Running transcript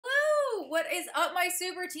What is up, my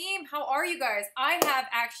super team? How are you guys? I have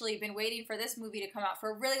actually been waiting for this movie to come out for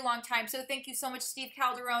a really long time, so thank you so much, Steve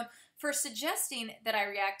Calderon, for suggesting that I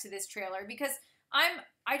react to this trailer, because I'm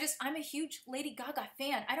a huge Lady Gaga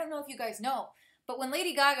fan. I don't know if you guys know, but when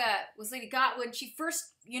Lady Gaga was Lady Gaga, when she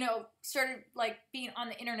first, started like being on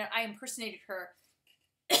the internet, I impersonated her,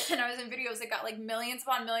 and I was in videos that got like millions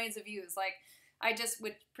upon millions of views. Like, I just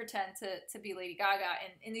would pretend to be Lady Gaga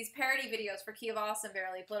in these parody videos for Key of Awesome,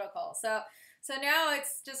 Barely Political. So now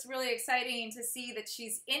it's just really exciting to see that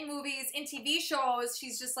she's in movies, in TV shows.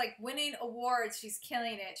 She's just like winning awards. She's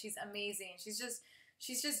killing it. She's amazing. She's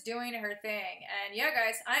just doing her thing. And yeah,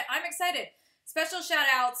 guys, I'm excited. Special shout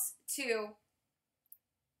outs to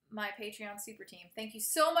my Patreon super team. Thank you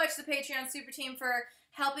so much, the Patreon super team, for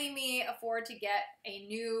helping me afford to get a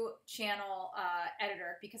new channel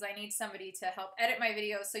editor, because I need somebody to help edit my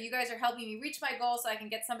videos. So you guys are helping me reach my goal so I can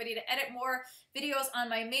get somebody to edit more videos on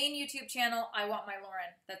my main YouTube channel. I want my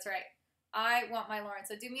Lauren. That's right. I want my Lauren.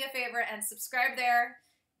 So do me a favor and subscribe there.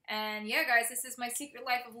 And yeah, guys, this is my Secret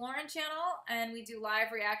Life of Lauren channel, and we do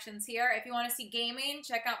live reactions here. If you want to see gaming,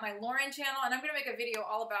 check out my Lauren channel, and I'm going to make a video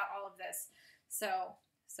all about all of this. So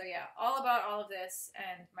yeah, all about all of this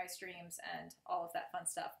and my streams and all of that fun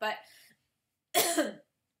stuff. But,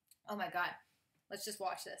 oh my God, let's just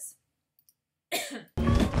watch this. What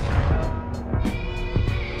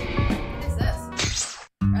is this?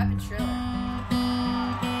 Rapid Trailer.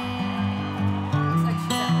 Looks like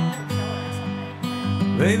she's at like Coachella or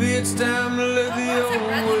something. Maybe it's time to let the old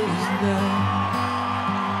ways die.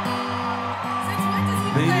 Since when does he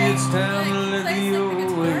Maybe it's time to let the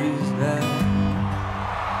old ways die.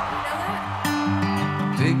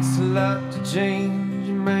 Takes a lot to change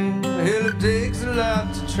a man. Hell, it takes a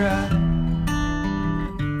lot to try.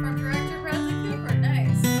 From director Bradley Cooper.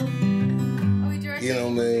 Nice. Oh, he directed. You know,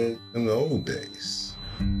 man, in the old days,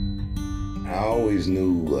 I always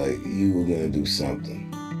knew, like, you were gonna do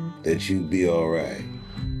something, that you'd be all right.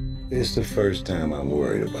 It's the first time I'm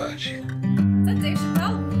worried about you. Is that Dave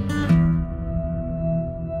Chappelle?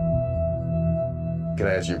 Can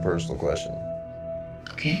I ask you a personal question?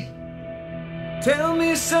 Okay. Tell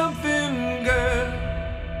me something, girl.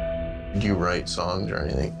 Do you write songs or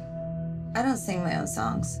anything? I don't sing my own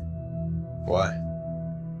songs. Why?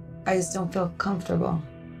 I just don't feel comfortable.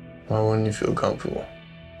 Why wouldn't you feel comfortable?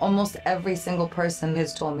 Almost every single person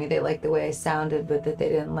has told me they liked the way I sounded, but that they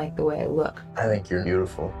didn't like the way I look. I think you're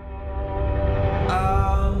beautiful.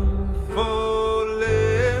 I'm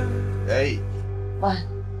falling. Hey, What?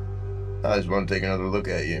 I just want to take another look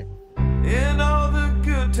at you. In all the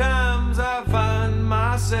good times I find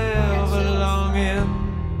myself longing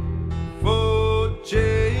for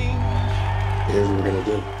change. Here's what we're gonna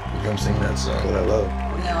do. You come sing that song that I love.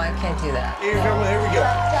 No, I can't do that. Here we go.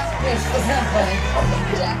 It's not funny.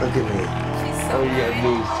 Look at me. She's so All you gotta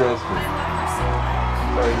do is trust me. I love her so much.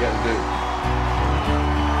 That's all you gotta do.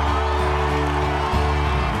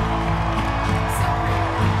 So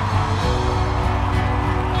pretty.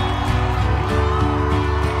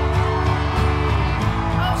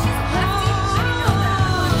 Oh, she's a lefty. I didn't know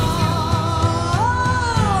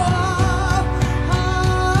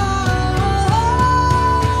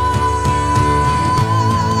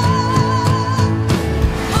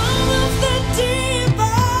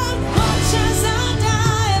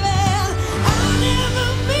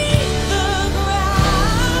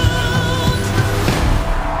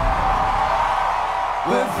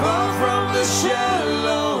We're far from the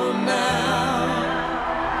shallow now.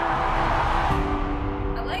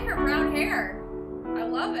 I like her brown hair. I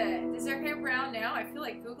love it. Is her hair brown now? I feel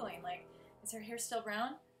like Googling, like, is her hair still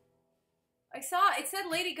brown? I saw, it said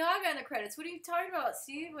Lady Gaga in the credits. What are you talking about,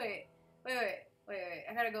 Steve? Wait.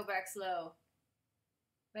 I gotta go back slow.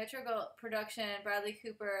 Metro production, Bradley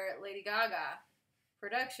Cooper, Lady Gaga.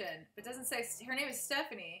 Production. But it doesn't say, her name is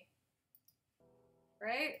Stephanie.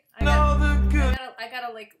 Right? I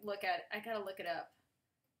gotta like look at it. I gotta look it up.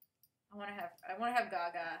 I wanna have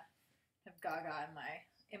Gaga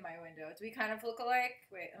in my window. Do we kind of look alike?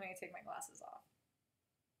 Wait, let me take my glasses off.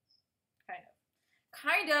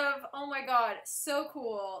 Kind of. Oh my God, so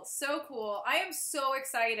cool, so cool. I am so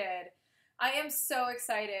excited. I am so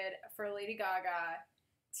excited for Lady Gaga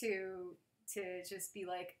to just be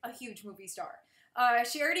like a huge movie star.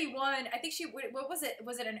 She already won. I think what was it?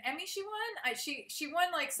 Was it an Emmy she won? She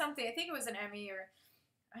won like something. I think it was an Emmy, or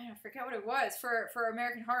I forget what it was, for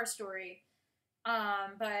American Horror Story.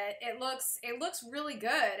 But it looks really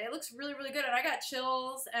good. It looks really, really good. And I got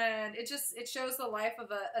chills, and it shows the life of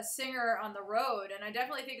a singer on the road. And I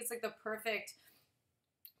definitely think it's like the perfect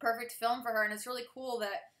film for her. And it's really cool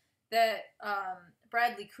that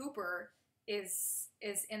Bradley Cooper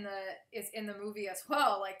is in the movie as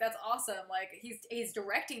well. Like, that's awesome. Like, he's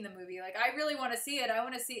directing the movie. Like, I really want to see it. I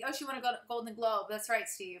want to see. Oh, she won a Golden Globe. That's right,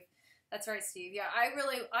 Steve. That's right, Steve. Yeah, I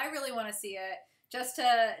really want to see it. Just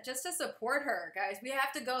to support her, guys. We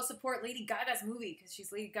have to go support Lady Gaga's movie because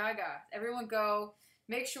she's Lady Gaga. Everyone go.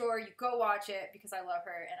 Make sure you go watch it because I love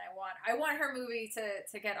her and I want her movie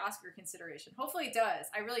to get Oscar consideration. Hopefully it does.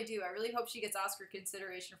 I really do. I really hope she gets Oscar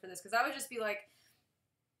consideration for this because I would just be like,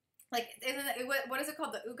 isn't it, what is it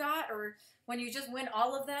called? The UGOT? Or when you just win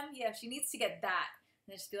all of them? Yeah, she needs to get that.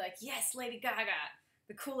 And just be like, yes, Lady Gaga,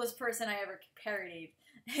 the coolest person I ever parodied.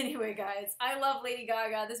 Anyway, guys, I love Lady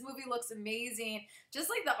Gaga. This movie looks amazing. Just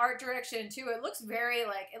like the art direction, too. It looks very,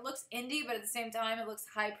 like, it looks indie, but at the same time, it looks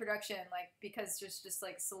high production, like, because there's just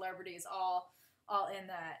like, celebrities all in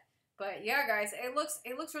that. But, yeah, guys, it looks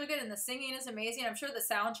really good, and the singing is amazing. I'm sure the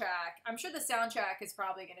soundtrack is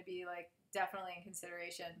probably going to be, like, definitely in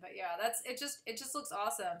consideration. But, yeah, it just looks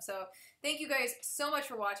awesome. So, thank you guys so much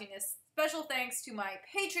for watching this. Special thanks to my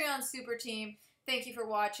Patreon super team. Thank you for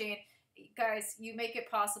watching. Guys, you make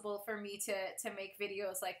it possible for me to make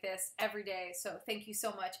videos like this every day, so thank you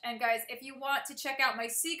so much. And guys, if you want to check out my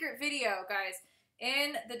secret video, guys,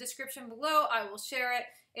 in the description below, I will share it.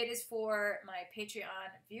 It is for my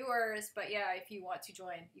Patreon viewers, but yeah, if you want to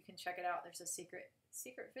join, you can check it out. There's a secret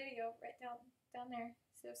video right down there.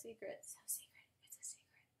 So secret. It's a secret,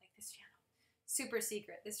 like this channel. Super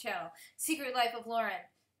secret, this channel. Secret Life of Lauren,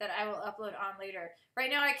 that I will upload on later. Right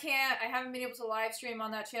now I haven't been able to live stream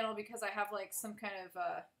on that channel because I have like some kind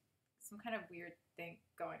of weird thing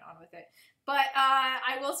going on with it. But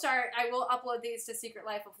I will upload these to Secret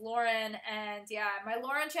Life of Lauren, and yeah, my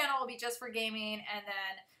Lauren channel will be just for gaming, and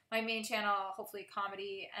then my main channel, hopefully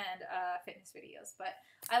comedy and fitness videos. But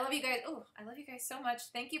I love you guys. Oh, I love you guys so much.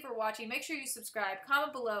 Thank you for watching. Make sure you subscribe,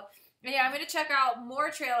 comment below. And yeah, I'm going to check out more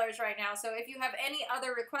trailers right now. So if you have any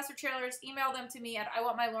other requests for trailers, email them to me at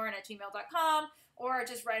iwantmylauren@gmail.com or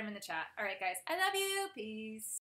just write them in the chat. All right, guys. I love you. Peace.